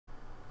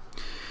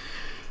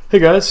Hey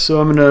guys, so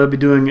I'm going to be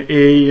doing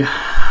a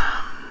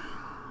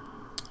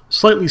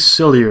slightly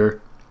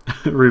sillier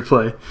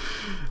replay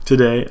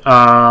today.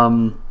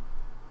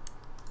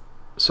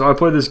 So I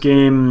played this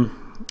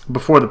game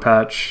before the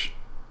patch,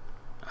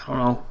 I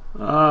don't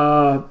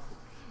know,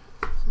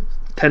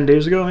 10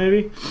 days ago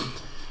maybe?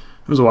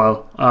 It was a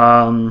while.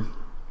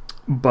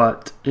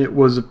 But it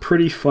was a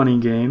pretty funny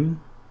game.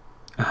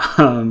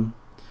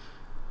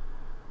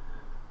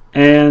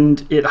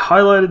 And it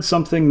highlighted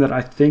something that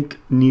I think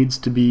needs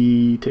to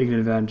be taken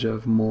advantage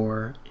of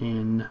more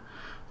in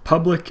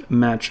public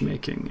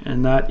matchmaking,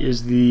 and that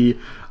is the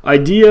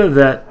idea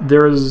that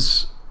there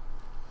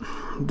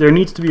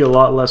needs to be a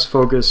lot less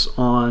focus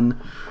on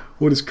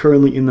what is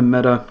currently in the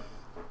meta,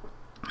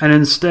 and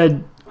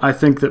instead I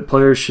think that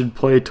players should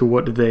play to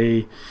what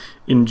they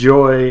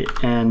enjoy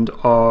and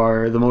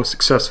are the most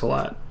successful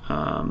at,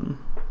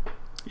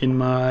 in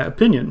my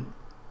opinion.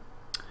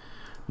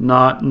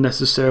 Not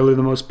necessarily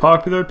the most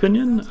popular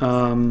opinion.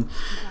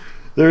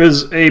 There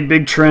is a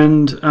big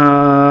trend in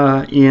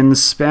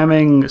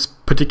spamming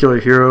particular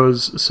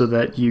heroes so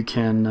that you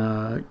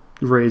can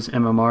raise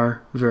MMR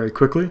very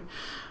quickly.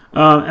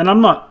 And I'm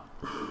not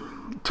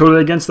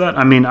totally against that.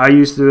 I mean, I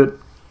used to do it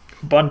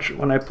a bunch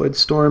when I played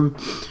Storm.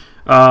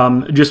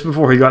 Just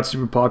before he got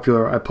super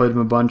popular, I played him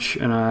a bunch,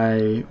 and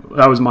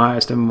that was my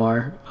highest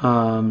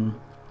MMR.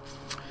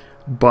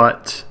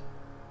 But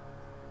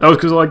that was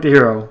because I liked the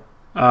hero.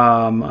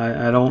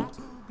 I don't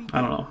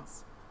know.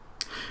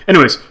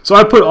 Anyways, so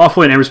I put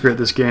Offlane Ember Spirit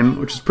this game,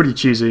 which is pretty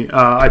cheesy.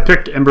 I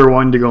picked Ember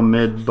 1 to go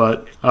mid,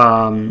 but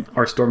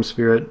our Storm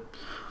Spirit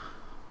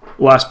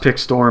last picked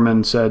Storm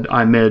and said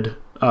I'm mid.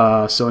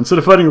 So instead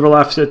of fighting over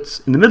last hits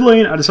in the mid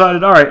lane, I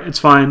decided, alright, it's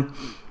fine.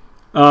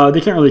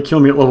 They can't really kill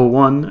me at level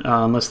 1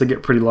 unless they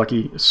get pretty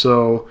lucky.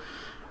 So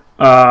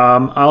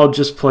I'll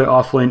just play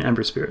Offlane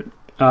Ember Spirit.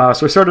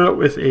 So I started out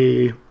with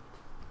a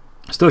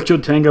Stoic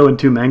Shield Tango and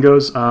 2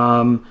 Mangoes.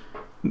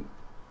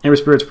 Ember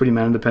Spirit's pretty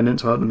mana dependent,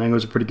 so the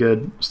Mangoes are pretty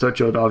good. Stoic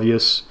Shield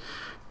obvious.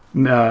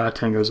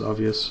 Tango's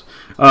obvious.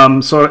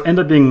 So I end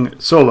up being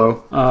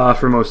solo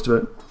for most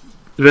of it.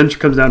 Adventure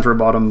comes down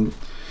bottom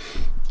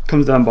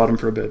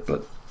for a bit,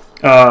 but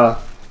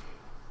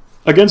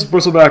against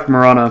Bristleback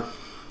Mirana,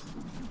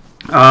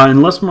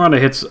 unless Mirana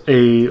hits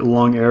a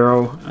long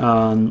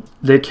arrow,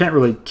 they can't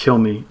really kill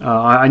me.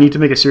 I need to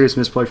make a serious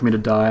misplay for me to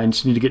die. I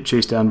just need to get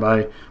chased down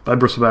by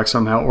Bristleback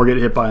somehow, or get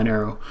hit by an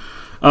arrow.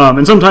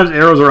 And sometimes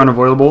arrows are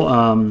unavoidable.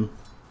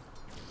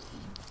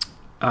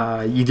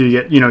 Either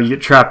you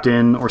get trapped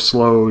in or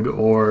slowed,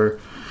 or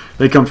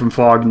they come from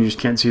fog and you just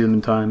can't see them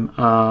in time.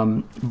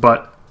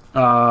 But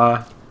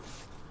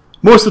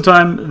most of the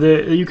time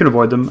you can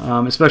avoid them,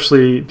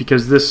 especially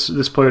because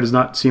this player does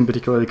not seem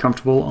particularly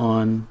comfortable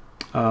on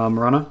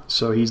Mirana,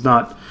 so he's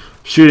not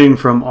shooting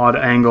from odd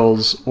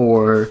angles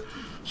or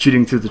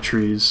shooting through the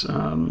trees.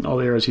 All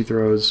the arrows he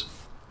throws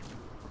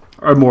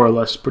are more or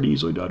less pretty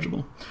easily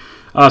dodgeable.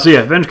 So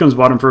yeah, Venge comes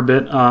bottom for a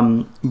bit,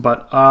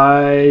 but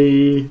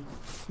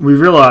we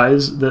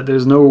realize that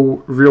there's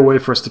no real way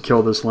for us to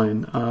kill this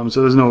lane,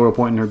 so there's no real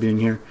point in her being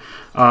here.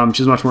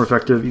 She's much more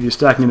effective either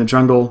stacking in the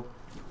jungle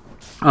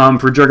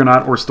for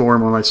Juggernaut or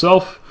Storm or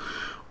myself,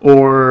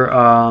 or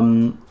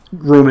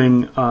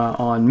roaming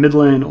on mid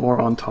lane or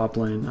on top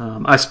lane.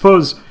 I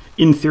suppose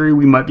in theory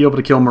we might be able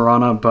to kill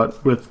Mirana,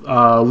 but with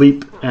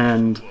leap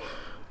and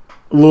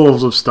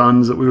levels of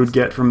stuns that we would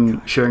get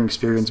from sharing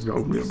experience, we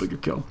would be able to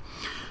get kill.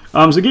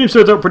 So the game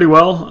starts out pretty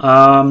well.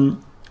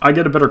 I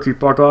get a better creep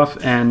block off,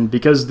 and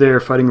because they're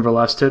fighting over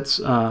last hits,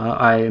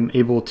 I am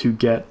able to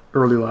get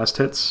early last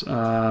hits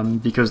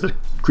because the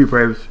creep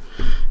wave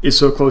is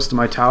so close to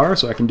my tower,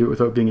 so I can do it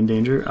without being in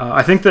danger.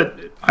 I think that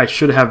I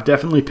should have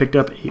definitely picked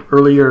up an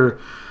earlier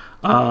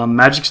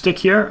magic stick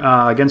here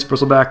against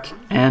Bristleback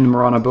and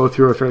Mirana, both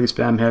who are fairly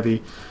spam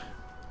heavy.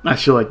 I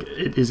feel like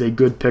it is a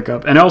good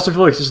pickup, and I also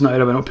feel like it's just an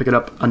item I don't pick it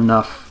up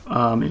enough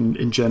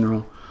in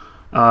general.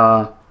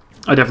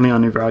 I definitely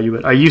undervalue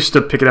it. I used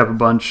to pick it up a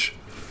bunch.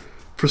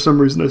 For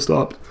some reason I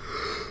stopped.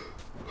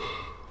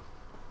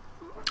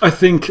 I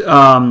think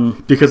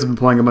because I've been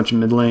playing a bunch of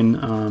mid lane,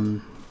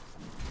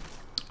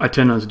 I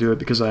tend not to do it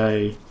because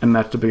I am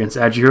matched up against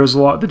agi heroes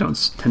a lot. They don't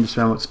tend to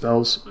spam with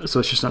spells, so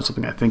it's just not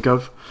something I think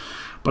of.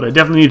 But I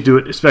definitely need to do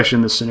it, especially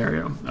in this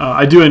scenario.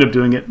 I do end up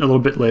doing it a little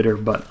bit later,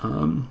 but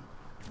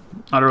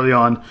not early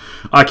on.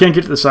 I can't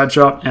get to the side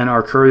shop, and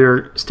our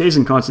courier stays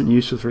in constant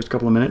use for the first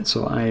couple of minutes,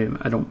 so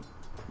I don't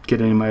get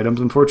any of my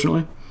items,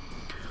 unfortunately.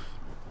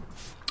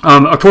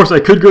 Of course, I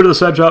could go to the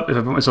side shop if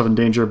I put myself in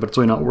danger, but it's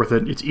really not worth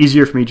it. It's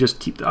easier for me just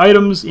to keep the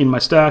items in my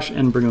stash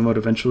and bring them out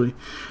eventually.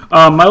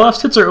 My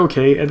last hits are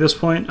okay at this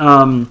point.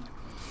 The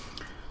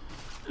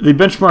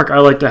benchmark I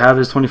like to have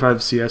is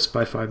 25 CS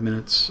by 5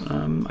 minutes.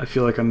 I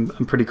feel like I'm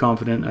pretty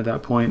confident at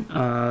that point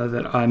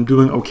that I'm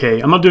doing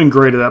okay. I'm not doing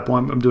great at that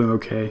point, but I'm doing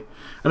okay.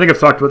 I think I've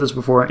talked about this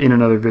before in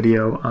another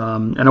video,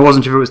 and I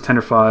wasn't sure if it was 10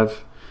 or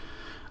 5.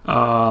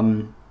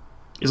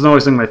 It's not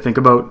always something I think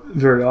about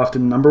very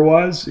often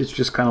number-wise. It's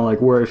just kind of like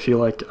where I feel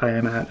like I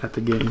am at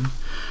the game.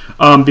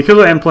 Because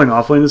I am playing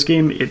offlane this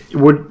game,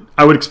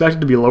 I would expect it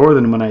to be lower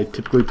than when I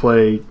typically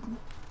play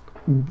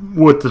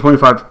with the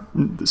 25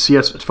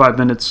 CS at 5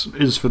 minutes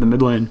is for the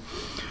mid lane.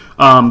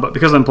 But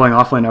because I'm playing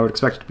offlane, I would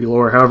expect it to be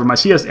lower. However, my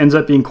CS ends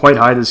up being quite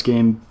high this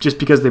game just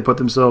because they put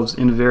themselves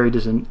in very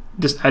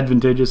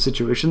disadvantageous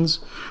situations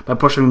by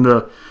pushing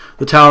the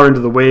tower into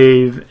the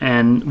wave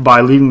and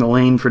by leaving the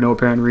lane for no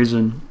apparent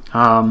reason.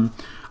 I'm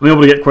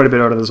able to get quite a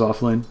bit out of this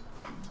offlane.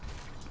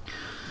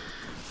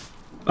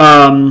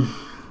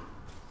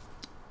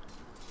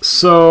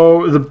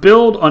 So the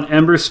build on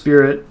Ember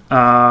Spirit,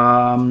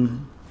 I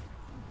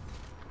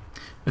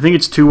think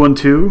it's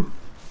 2-1-2.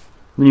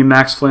 Then you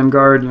max Flame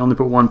Guard, you only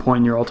put 1 point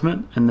in your ultimate,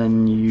 and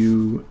then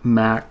you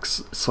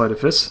max Sleight of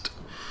Fist.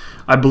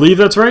 I believe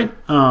that's right.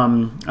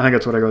 I think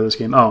that's what I go this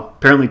game. Oh,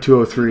 apparently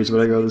 203 is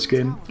what I go this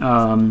game.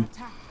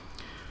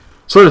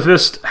 Sleight of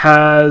Fist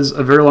has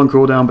a very long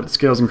cooldown, but it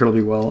scales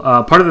incredibly well.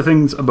 Part of the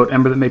things about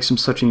Ember that makes him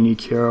such a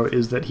unique hero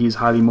is that he's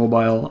highly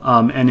mobile,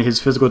 and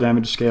his physical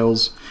damage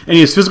scales. And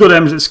he has physical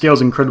damage that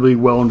scales incredibly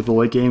well into the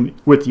late game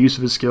with the use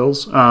of his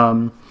skills.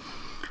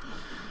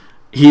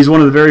 He's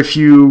one of the very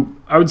few,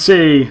 I would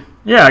say,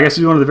 yeah, I guess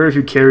he's one of the very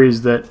few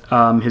carries that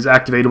his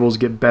activatables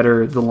get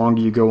better the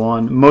longer you go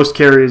on. Most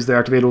carries,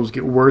 their activatables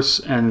get worse,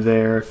 and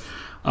their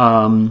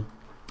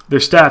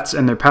stats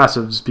and their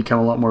passives become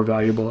a lot more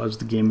valuable as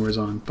the game wears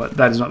on, but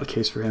that is not the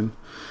case for him.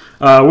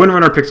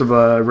 Windrunner picked up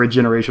a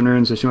regeneration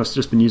rune, so she must have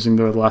just been using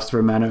the last of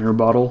her mana in her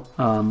bottle.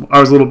 I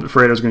was a little bit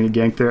afraid I was going to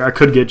get ganked there. I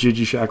could get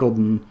GG shackled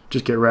and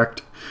just get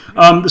wrecked.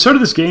 The start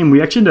of this game,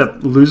 we actually ended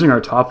up losing our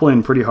top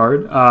lane pretty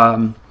hard.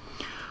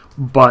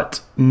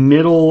 But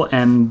middle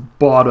and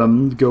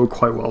bottom go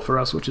quite well for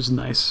us, which is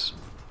nice.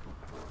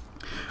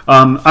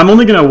 I'm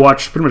only going to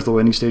watch pretty much the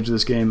laning stage of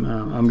this game.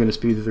 I'm going to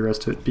speed through the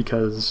rest of it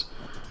because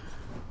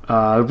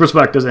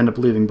Bristleback does end up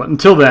leaving. But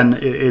until then,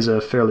 it is a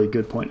fairly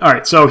good point. All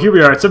right, so here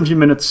we are at 17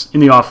 minutes in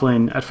the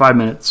offlane at 5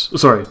 minutes.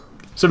 Sorry,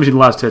 17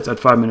 last hits at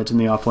 5 minutes in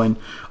the offlane.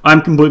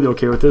 I'm completely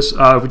okay with this.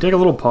 If we take a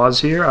little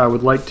pause here, I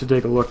would like to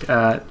take a look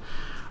at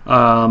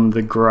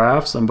the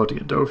graphs. I'm about to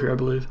get dove here, I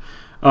believe.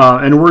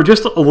 And we're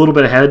just a little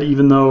bit ahead,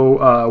 even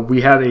though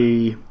we have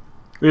a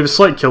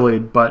slight kill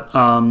lead, but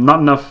not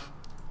enough.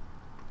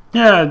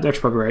 Yeah, that's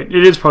probably right.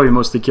 It is probably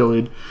mostly kill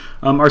lead.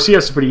 Our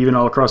CS is pretty even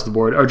all across the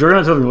board. Our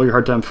Juggernaut's having a really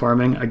hard time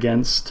farming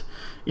against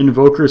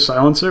Invoker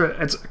Silencer.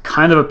 It's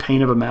kind of a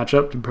pain of a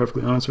matchup, to be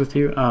perfectly honest with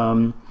you.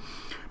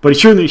 But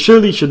he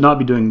surely should not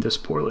be doing this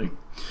poorly.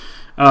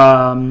 We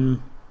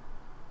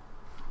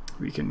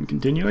can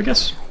continue, I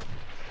guess.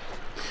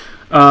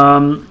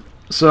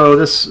 So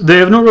they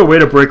have no real way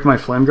to break my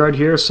Flame Guard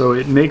here, so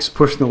it makes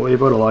pushing the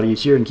wave out a lot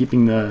easier and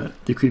keeping the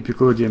creep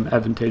equilibrium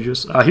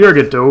advantageous. Here I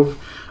get dove,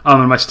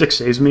 and my stick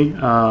saves me.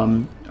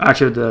 I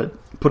actually had to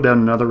put down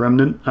another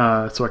remnant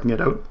so I can get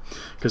out,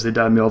 because they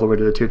died me all the way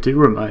to the tier 2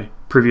 where my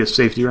previous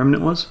safety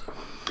remnant was.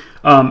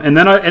 And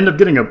then I end up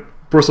getting a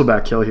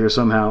Bristleback kill here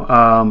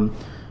somehow.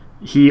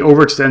 He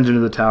overextends into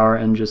the tower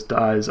and just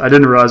dies. I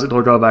didn't realize it until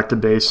I got back to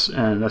base,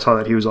 and I saw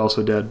that he was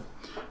also dead.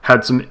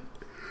 Had some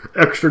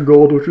extra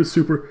gold, which was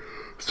super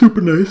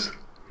nice.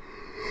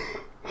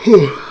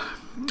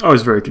 I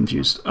was very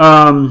confused.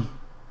 The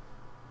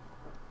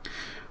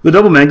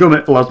double mango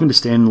allows me to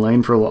stay in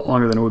lane for a lot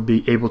longer than I would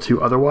be able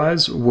to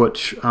otherwise,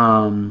 which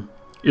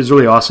is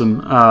really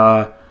awesome.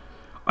 I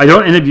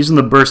don't end up using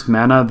the burst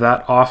mana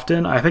that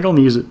often. I think I'll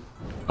only use it.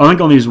 I think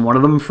I'll only use one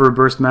of them for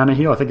burst mana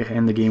heal. I think I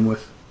end the game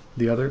with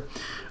the other.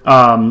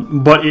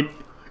 But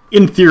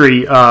in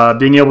theory,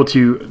 being able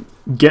to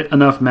get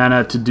enough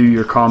mana to do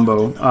your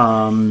combo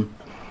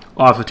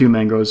off of 2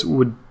 mangoes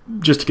would,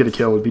 just to get a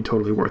kill, would be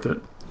totally worth it.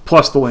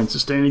 Plus the lane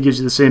sustain, it gives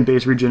you the same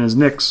base regen as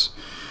Nyx,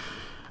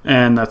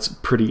 and that's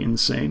pretty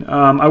insane.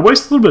 I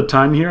wasted a little bit of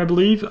time here, I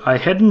believe. I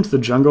head into the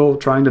jungle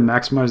trying to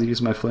maximize the use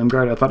of my Flame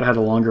Guard. I thought I had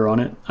a longer on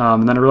it,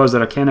 and then I realized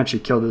that I can't actually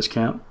kill this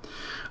camp.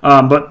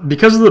 But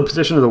because of the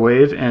position of the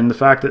wave and the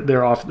fact that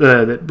they're off,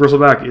 that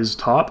Bristleback is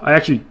top, I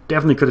actually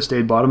definitely could have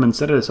stayed bottom.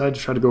 Instead, I decided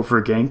to try to go for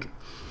a gank.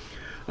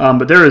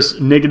 But there is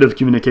negative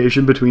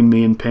communication between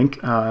me and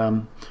Pink.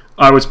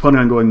 I was planning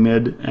on going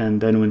mid,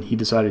 and then when he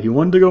decided he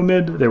wanted to go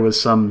mid, there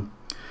was some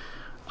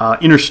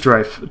inner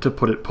strife, to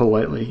put it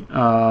politely.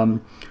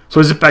 So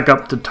I zip back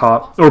up to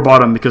top or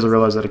bottom because I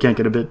realized that I can't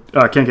get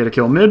a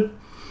kill mid,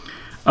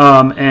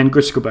 and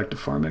just go back to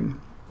farming.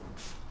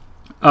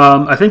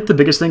 I think the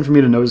biggest thing for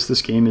me to notice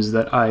this game is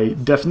that I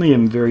definitely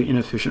am very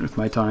inefficient with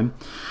my time.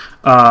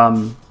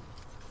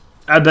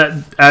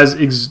 As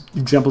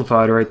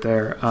exemplified right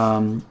there.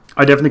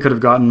 I definitely could have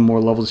gotten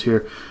more levels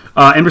here.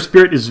 Ember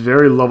Spirit is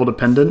very level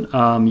dependent.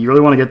 You really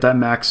want to get that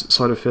max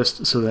Sleight of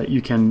Fist so that you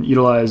can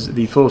utilize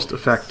the fullest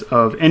effect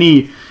of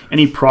any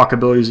proc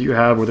abilities that you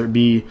have, whether it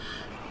be,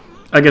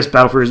 I guess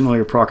Battle Fury isn't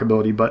really a proc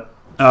ability, but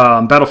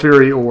Battle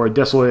Fury or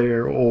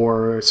Desolator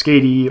or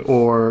Skady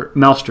or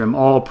Maelstrom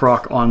all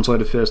proc on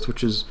Sleight of Fist,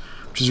 which is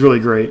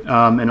really great,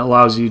 and it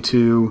allows you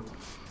to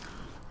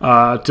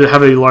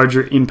have a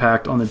larger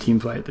impact on the team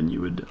fight than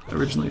you would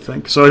originally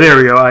think. So there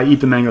we go. I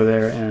eat the mango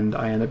there, and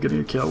I end up getting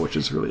a kill, which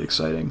is really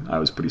exciting. I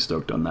was pretty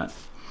stoked on that.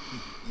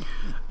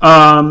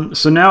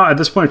 So now at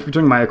this point, I'm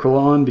putting my Aquila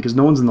on because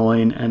no one's in the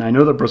lane, and I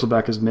know that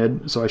Bristleback is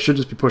mid, so I should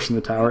just be pushing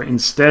the tower.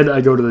 Instead,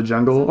 I go to the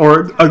jungle,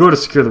 or I go to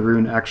secure the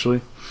rune,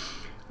 actually.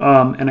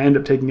 And I end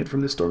up taking it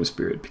from the Storm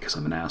Spirit because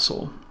I'm an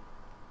asshole.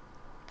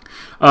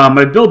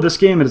 My build this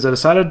game is I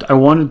decided I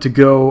wanted to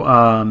go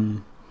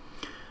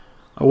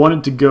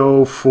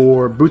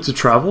for Boots of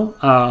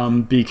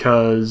Travel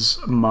because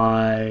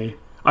I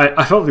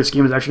felt this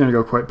game was actually going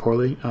to go quite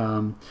poorly.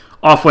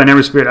 Offlane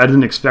Ember Spirit, I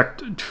didn't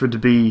expect for it to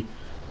be,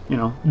 you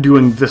know,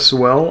 doing this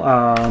well.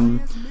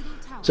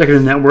 Second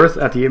in net worth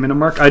at the 8-minute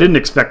mark. I didn't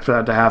expect for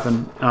that to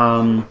happen.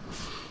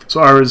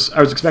 So I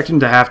was expecting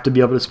to have to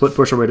be able to split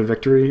push our way to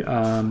victory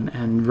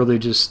and really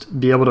just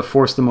be able to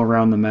force them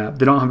around the map.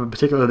 They don't have a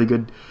particularly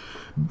good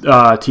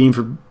team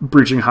for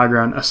breaching high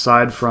ground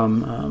aside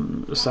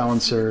from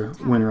Silencer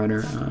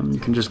Windrunner. You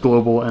can just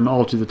global and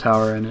all to the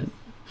tower and it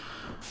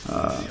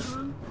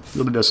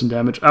really does some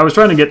damage. I was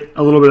trying to get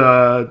a little bit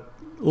of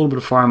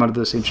farm out of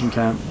this ancient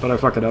camp, but I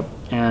fucked it up,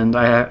 and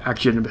I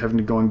actually ended up having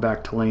to going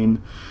back to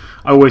lane.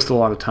 I waste a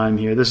lot of time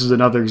here. This is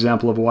another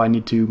example of why I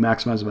need to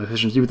maximize my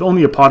efficiency. With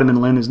only a Potem in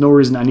lane, there's no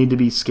reason I need to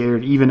be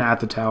scared even at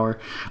the tower.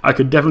 I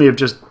could definitely have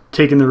just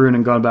taken the rune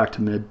and gone back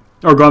to mid,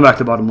 or gone back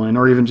to bottom lane,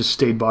 or even just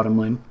stayed bottom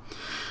lane.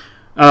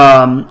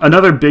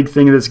 Another big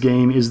thing of this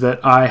game is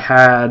that I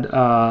had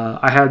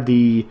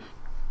the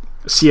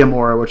CM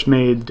aura, which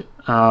made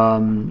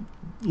lane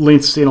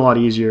sustain a lot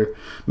easier.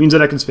 It means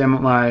that I can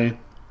spam my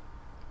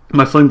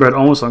Fling Bread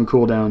almost on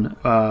cooldown.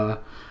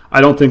 I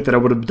don't think that I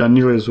would have done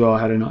nearly as well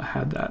had I not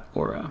had that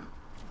aura.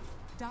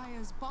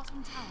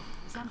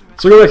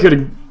 So I go back here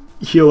to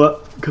heal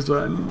up because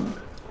I'm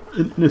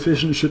an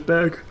inefficient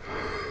shitbag.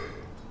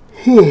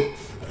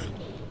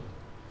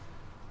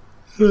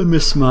 I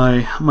miss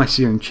my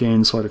Searing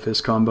Chain Sleight of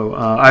Fist combo.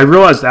 I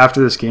realized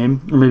after this game,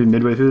 or maybe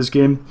midway through this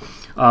game,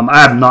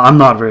 I'm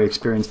not very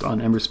experienced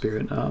on Ember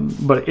Spirit,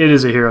 but it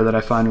is a hero that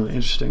I find really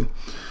interesting.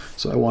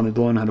 So I wanted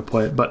to learn how to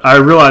play it. But I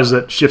realized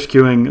that shift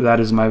queuing, that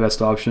is my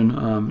best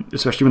option,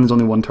 especially when there's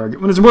only one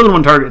target. When there's more than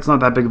one target, it's not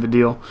that big of a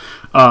deal,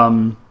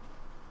 because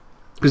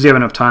you have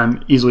enough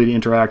time easily to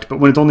interact. But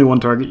when it's only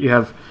one target, you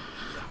have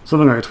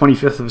something like a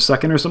 25th of a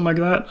second or something like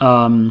that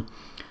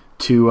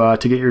to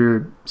get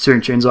your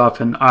Searing Chains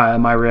off, and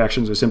my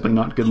reactions are simply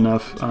not good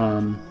enough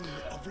to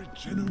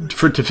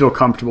feel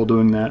comfortable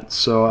doing that.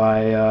 So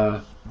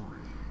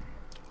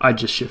I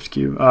just shift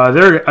Q.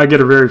 There I get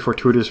a very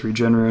fortuitous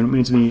regenerate. It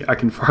means I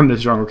can farm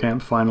this jungle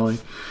camp finally.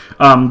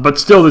 But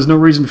still, there's no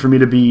reason for me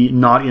to be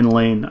not in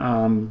lane.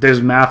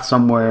 There's math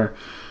somewhere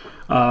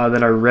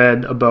that I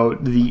read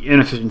about the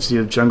inefficiency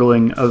of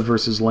jungling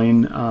versus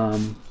lane.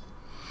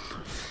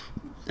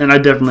 And I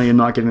definitely am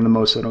not getting the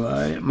most out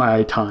of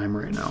my time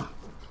right now.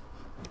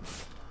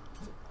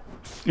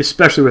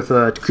 Especially with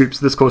creeps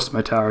this close to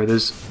my tower.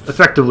 There's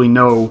effectively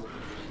no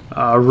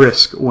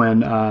risk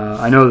when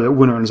I know that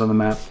Windrunner is on the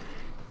map.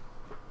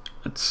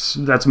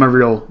 That's my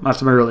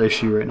real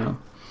issue right now.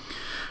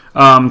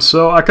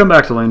 So I come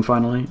back to lane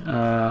finally.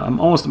 I'm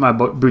almost at my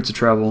Boots of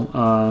Travel,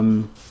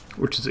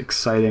 which is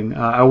exciting.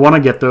 I want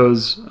to get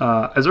those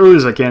as early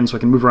as I can so I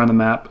can move around the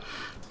map,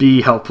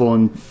 be helpful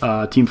in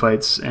team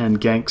fights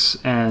and ganks,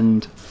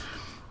 and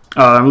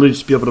really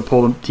just be able to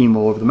pull the team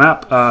all over the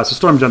map. So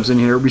Storm jumps in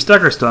here. We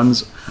stack our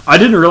stuns. I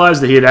didn't realize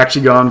that he had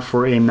actually gone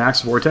for a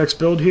Max Vortex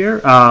build here.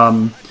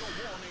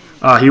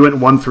 He went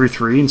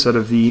 1-3-3 instead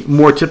of the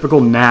more typical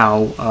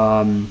now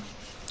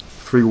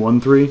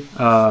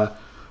 3-1-3.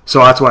 So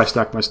that's why I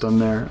stacked my stun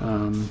there.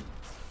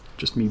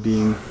 Just me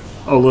being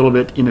a little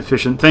bit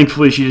inefficient.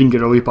 Thankfully, she didn't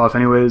get her leap off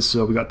anyways,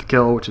 so we got the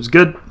kill, which is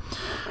good.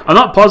 I'm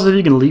not positive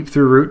you can leap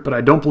through root, but I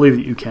don't believe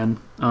that you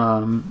can.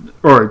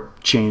 Or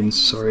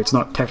chains, sorry. It's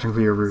not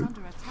technically a root.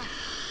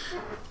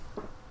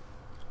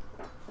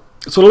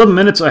 So at 11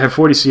 minutes, I have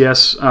 40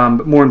 CS,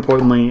 but more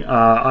importantly,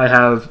 I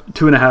have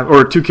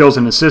 2 kills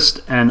and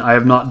assist, and I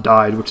have not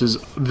died, which is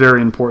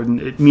very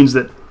important. It means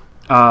that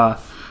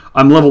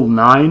I'm level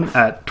 9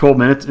 at 12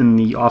 minutes in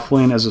the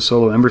offlane as a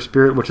solo Ember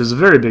Spirit, which is a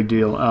very big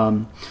deal.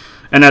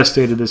 And as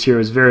stated, this hero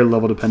is very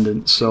level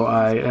dependent, so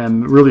I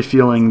am really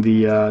feeling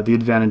the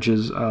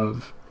advantages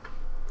of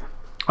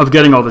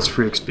getting all this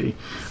free XP.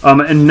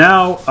 And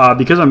now,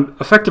 because I'm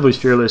effectively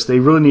fearless, they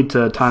really need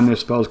to time their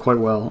spells quite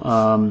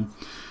well.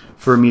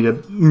 For me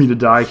to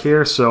die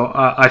here, so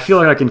I feel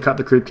like I can cut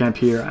the creep camp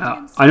here.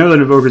 I know that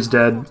Invoker's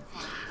dead.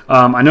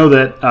 I know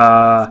that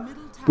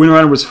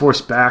Windrunner was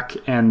forced back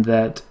and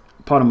that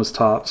Potem was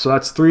top, so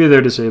that's 3 of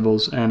their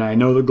disables, and I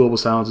know that Global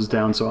Silence is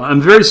down, so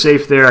I'm very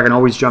safe there. I can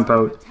always jump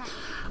out.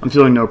 I'm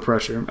feeling no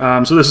pressure.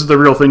 So this is the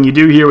real thing you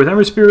do here with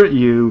Ember Spirit.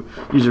 You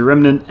use your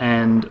Remnant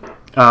and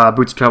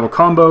Boots of Travel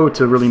combo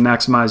to really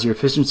maximize your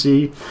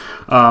efficiency.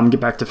 Get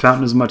back to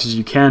Fountain as much as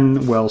you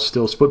can while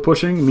still split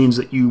pushing. It means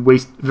that you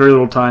waste very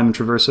little time in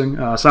traversing.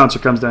 Silencer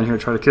comes down here to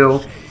try to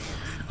kill.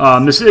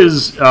 This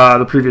is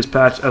the previous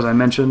patch, as I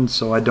mentioned,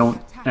 so I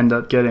don't end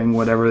up getting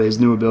whatever his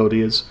new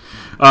ability is.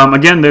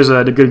 Again, there's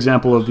a good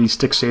example of the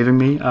stick saving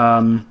me.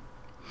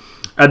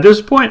 At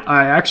this point,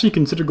 I actually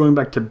consider going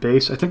back to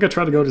base. I think I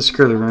tried to go to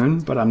secure the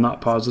rune, but I'm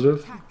not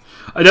positive.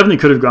 I definitely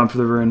could have gone for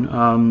the rune.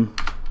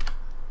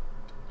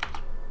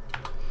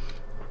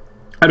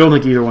 I don't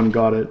think either one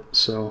got it,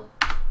 so...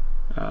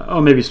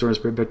 oh, maybe Storm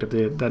Spirit picked up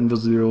that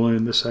invisibility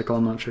lane this cycle,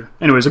 I'm not sure.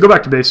 Anyways, I'll go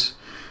back to base,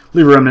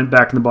 leave a Remnant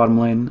back in the bottom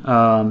lane.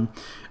 And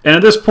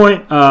at this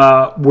point,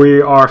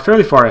 we are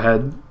fairly far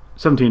ahead,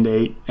 17 to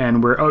 8,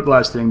 and we're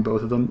outlasting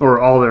both of them, or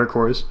all their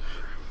cores.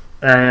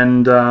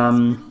 And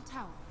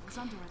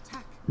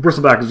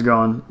Bristleback is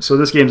gone, so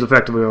this game's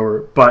effectively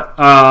over. But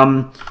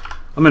I'm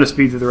going to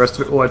speed through the rest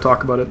of it while I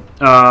talk about it.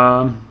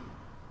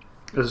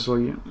 This is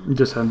really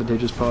just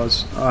advantageous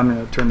pause. I'm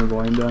going to turn the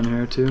volume down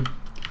here too.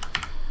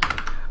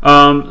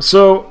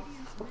 So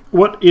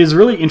what is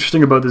really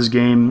interesting about this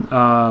game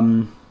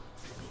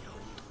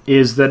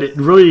is that it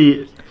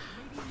really...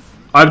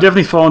 I've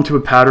definitely fallen into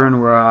a pattern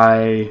where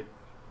I'm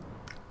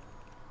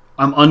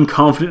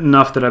unconfident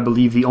enough that I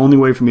believe the only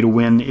way for me to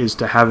win is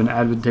to have an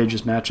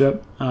advantageous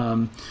matchup.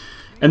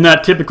 And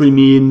that typically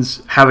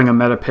means having a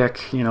meta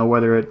pick, you know,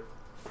 whether it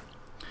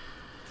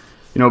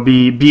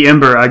be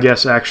Ember, I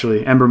guess,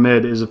 actually. Ember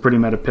mid is a pretty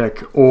meta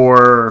pick.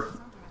 Or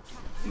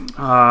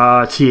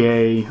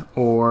TA,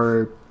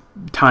 or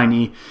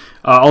Tiny.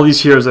 All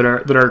these heroes that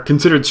are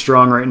considered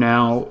strong right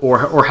now,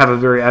 or have a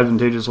very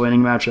advantageous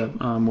laning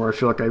matchup, where I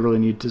feel like I really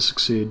need to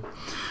succeed.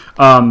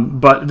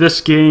 But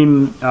this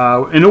game,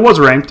 and it was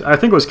ranked. I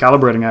think it was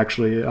calibrating,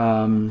 actually.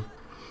 It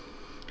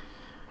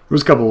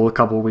was a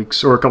couple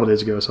weeks, or a couple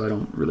days ago, so I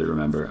don't really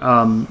remember.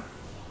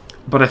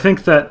 But I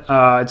think that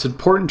it's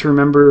important to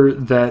remember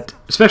that,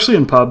 especially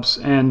in pubs,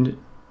 and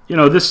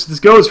this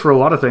goes for a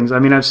lot of things. I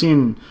mean, I've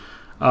seen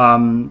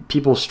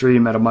people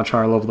stream at a much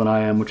higher level than I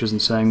am, which isn't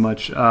saying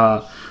much.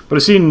 But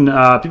I've seen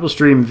people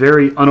stream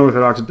very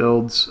unorthodox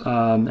builds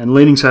and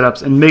laning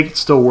setups and make it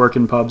still work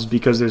in pubs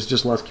because there's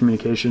just less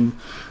communication.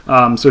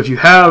 So if you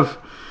have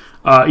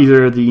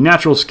either the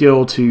natural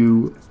skill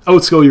to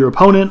outskill your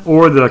opponent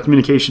or the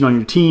communication on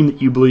your team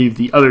that you believe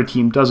the other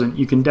team doesn't,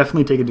 you can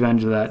definitely take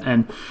advantage of that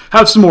and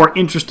have some more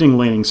interesting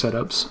laning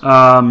setups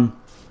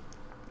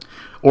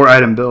or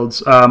item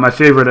builds. My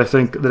favorite, I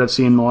think, that I've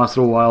seen in the last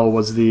little while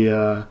was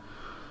the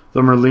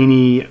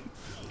Merlini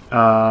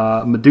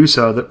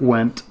Medusa that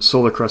went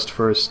Solar Crust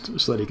first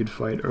so that he could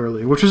fight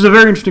early, which was a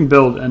very interesting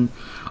build, and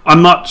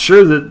I'm not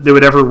sure that they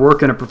would ever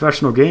work in a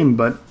professional game,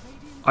 but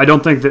I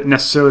don't think that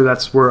necessarily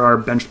that's where our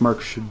benchmark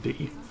should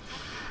be.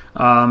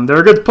 They're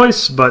a good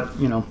place, but,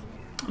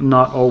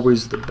 not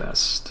always the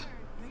best.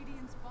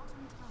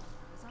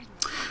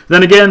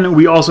 Then again,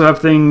 we also have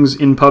things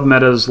in pub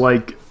metas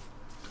like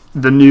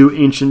the new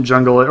Ancient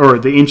Jungle, or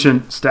the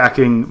Ancient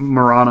stacking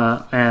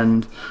Mirana,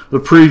 and the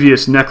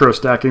previous Necro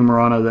stacking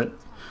Mirana that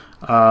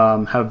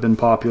have been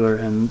popular,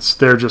 and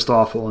they're just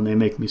awful, and they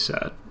make me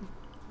sad.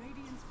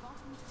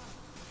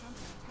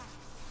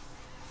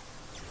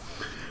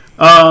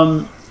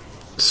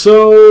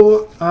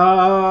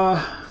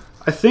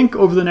 I think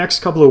over the next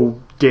couple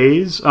of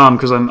days,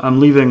 because I'm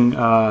leaving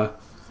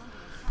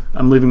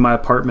my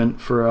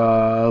apartment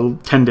for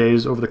 10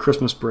 days over the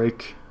Christmas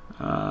break,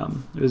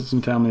 visit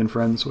some family and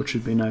friends, which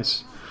should be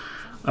nice.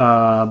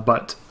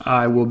 But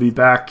I will be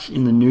back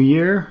in the new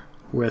year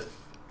with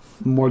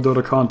more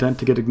Dota content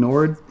to get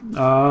ignored.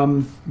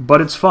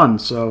 But it's fun,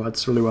 so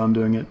that's really why I'm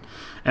doing it.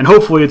 And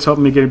hopefully it's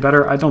helping me get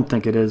better. I don't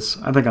think it is.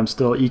 I think I'm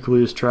still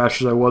equally as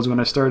trash as I was when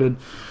I started.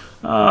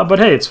 But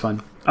hey, it's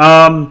fun.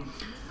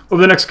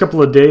 Over the next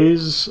couple of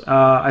days,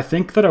 I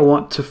think that I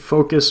want to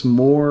focus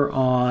more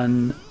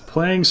on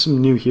playing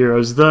some new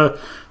heroes. The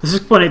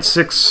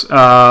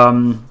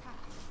 6.86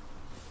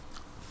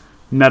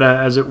 meta,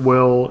 as it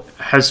will,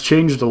 has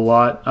changed a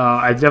lot.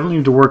 I definitely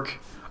need to work.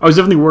 I was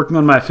definitely working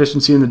on my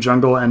efficiency in the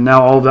jungle, and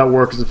now all of that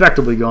work is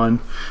effectively gone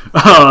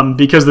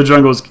because the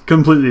jungle is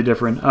completely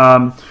different.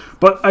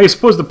 But I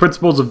suppose the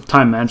principles of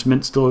time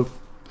management still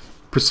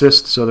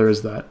persist, so there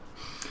is that.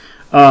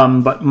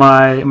 But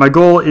my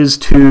goal is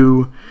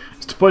to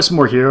play some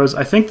more heroes.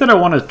 I think that I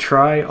want to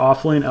try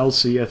Offlane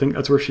LC. I think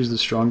that's where she's the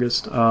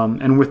strongest.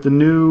 And with the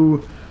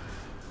new,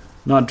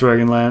 not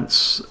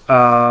Dragonlance,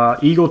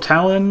 Eagle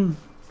Talon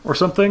or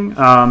something,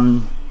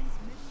 I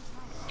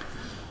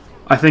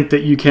think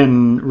that you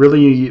can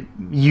really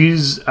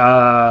use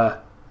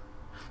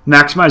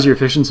maximize your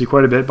efficiency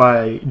quite a bit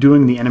by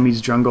doing the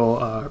enemy's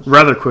jungle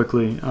rather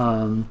quickly,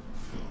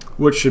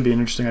 which should be an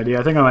interesting idea.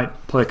 I think I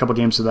might play a couple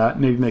games of that,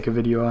 maybe make a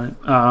video on it.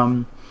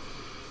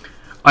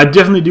 I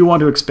definitely do want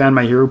to expand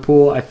my hero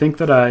pool. I think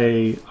that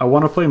I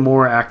want to play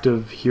more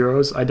active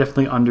heroes. I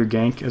definitely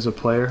under-gank as a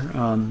player.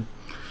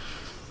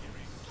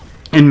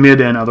 In mid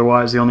and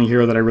otherwise, the only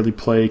hero that I really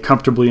play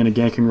comfortably in a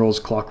ganking role is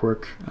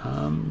Clockwork.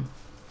 And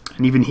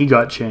even he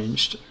got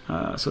changed,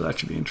 so that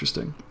should be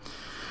interesting.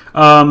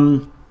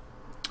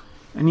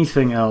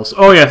 Anything else?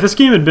 Oh yeah, if this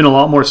game had been a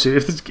lot more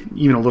serious, if it's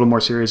even a little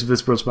more serious, if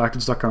this Bristleback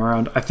had stuck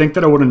around, I think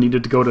that I would have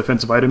needed to go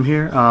defensive item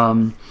here.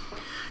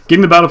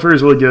 Getting the Battle Fury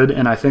is really good,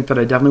 and I think that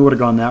I definitely would have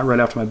gone that right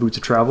after my Boots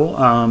of Travel.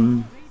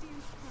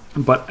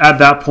 But at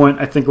that point,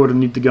 I think I would have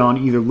needed to go on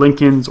either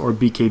Lincoln's or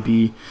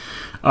BKB.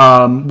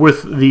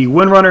 With the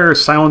Windrunner,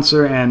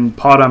 Silencer, and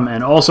Potom,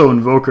 and also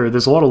Invoker,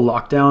 there's a lot of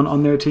lockdown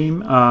on their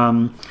team.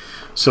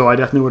 So I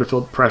definitely would have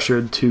felt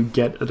pressured to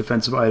get a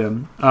defensive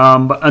item.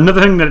 But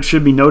another thing that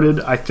should be noted,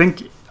 I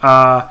think,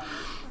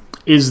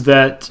 is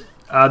that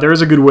there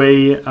is a good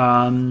way.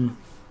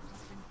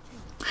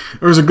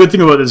 There's a good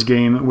thing about this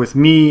game with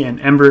me and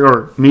Ember,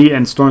 or me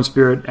and Storm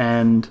Spirit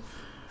and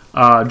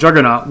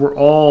Juggernaut. We're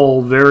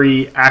all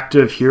very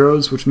active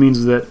heroes, which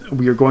means that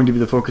we are going to be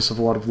the focus of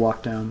a lot of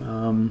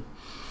lockdown.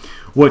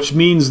 Which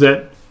means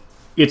that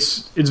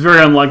it's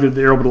very unlikely that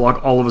they're able to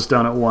lock all of us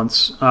down at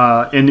once.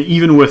 And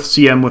even with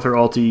CM with her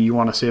ulti, you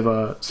want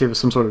to save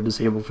some sort of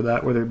disable for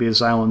that, whether it be a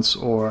silence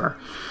or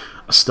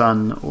a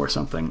stun or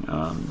something.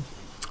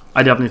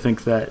 I definitely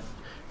think that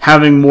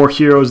having more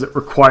heroes that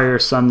require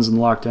stuns and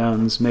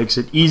lockdowns makes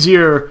it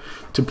easier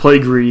to play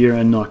greedier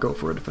and not go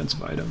for a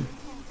defensive item.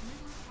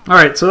 All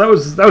right, so that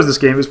was this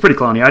game. It was pretty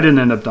clowny. I didn't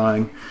end up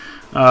dying.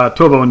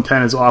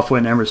 12-0-10 is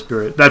Offlane Ember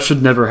Spirit. That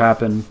should never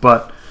happen,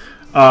 but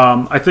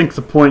I think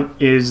the point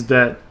is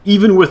that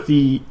even if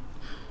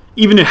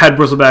had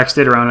Bristleback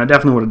stayed around, I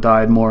definitely would have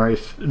died more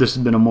if this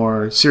had been a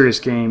more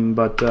serious game.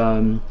 But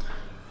I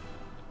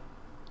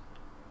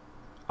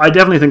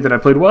definitely think that I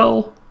played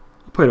well.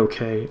 I played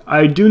okay.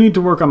 I do need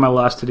to work on my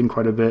last hitting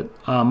quite a bit.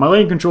 My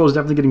lane control is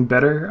definitely getting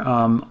better.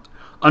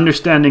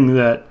 Understanding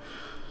that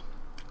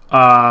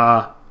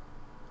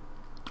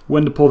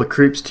when to pull the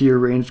creeps to your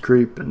ranged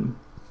creep and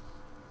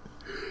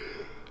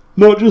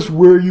not just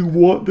where you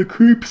want the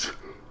creeps.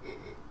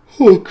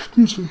 Oh,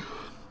 excuse me.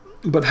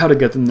 But how to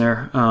get them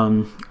there.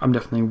 I'm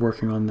definitely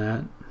working on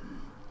that.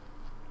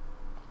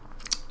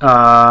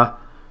 I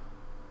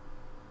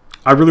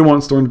really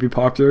want Storm to be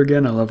popular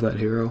again. I love that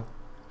hero.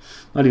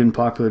 Not even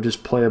popular,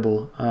 just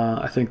playable.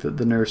 I think that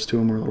the nerfs to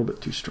him were a little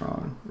bit too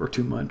strong or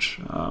too much.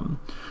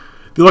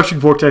 The Electric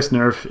Vortex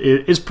nerf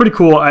is pretty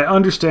cool. I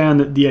understand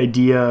that the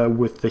idea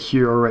with the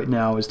hero right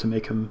now is to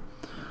make him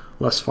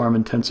less farm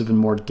intensive and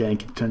more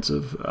gank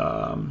intensive.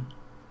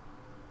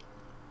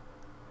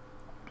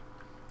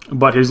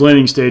 But his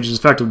landing stage has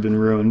effectively been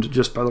ruined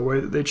just by the way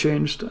that they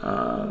changed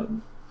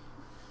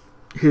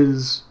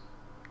his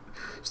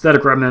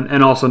static remnant,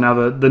 and also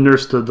now the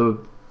nerfs to the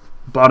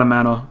bottle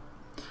mana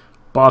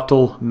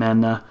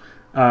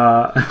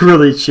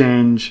really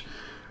change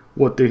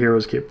what the hero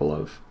is capable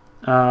of.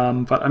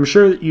 But I'm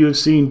sure that you have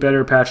seen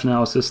better patch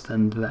analysis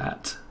than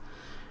that,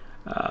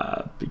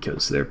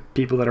 because there are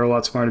people that are a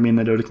lot smarter than me in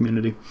the Dota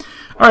community.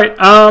 All right,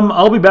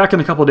 I'll be back in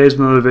a couple of days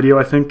with another video,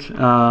 I think.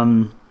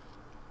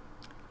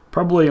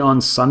 Probably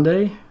on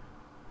Sunday.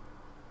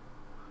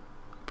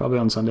 Probably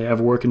on Sunday. I have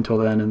work until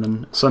then, and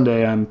then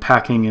Sunday I'm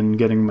packing and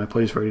getting my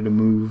place ready to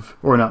move,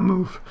 or not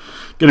move,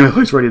 getting my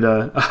place ready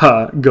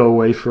to go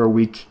away for a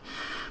week,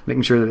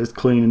 making sure that it's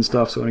clean and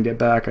stuff, so when I get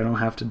back I don't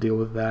have to deal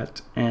with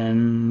that.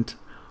 And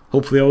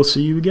hopefully I will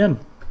see you again.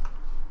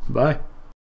 Bye.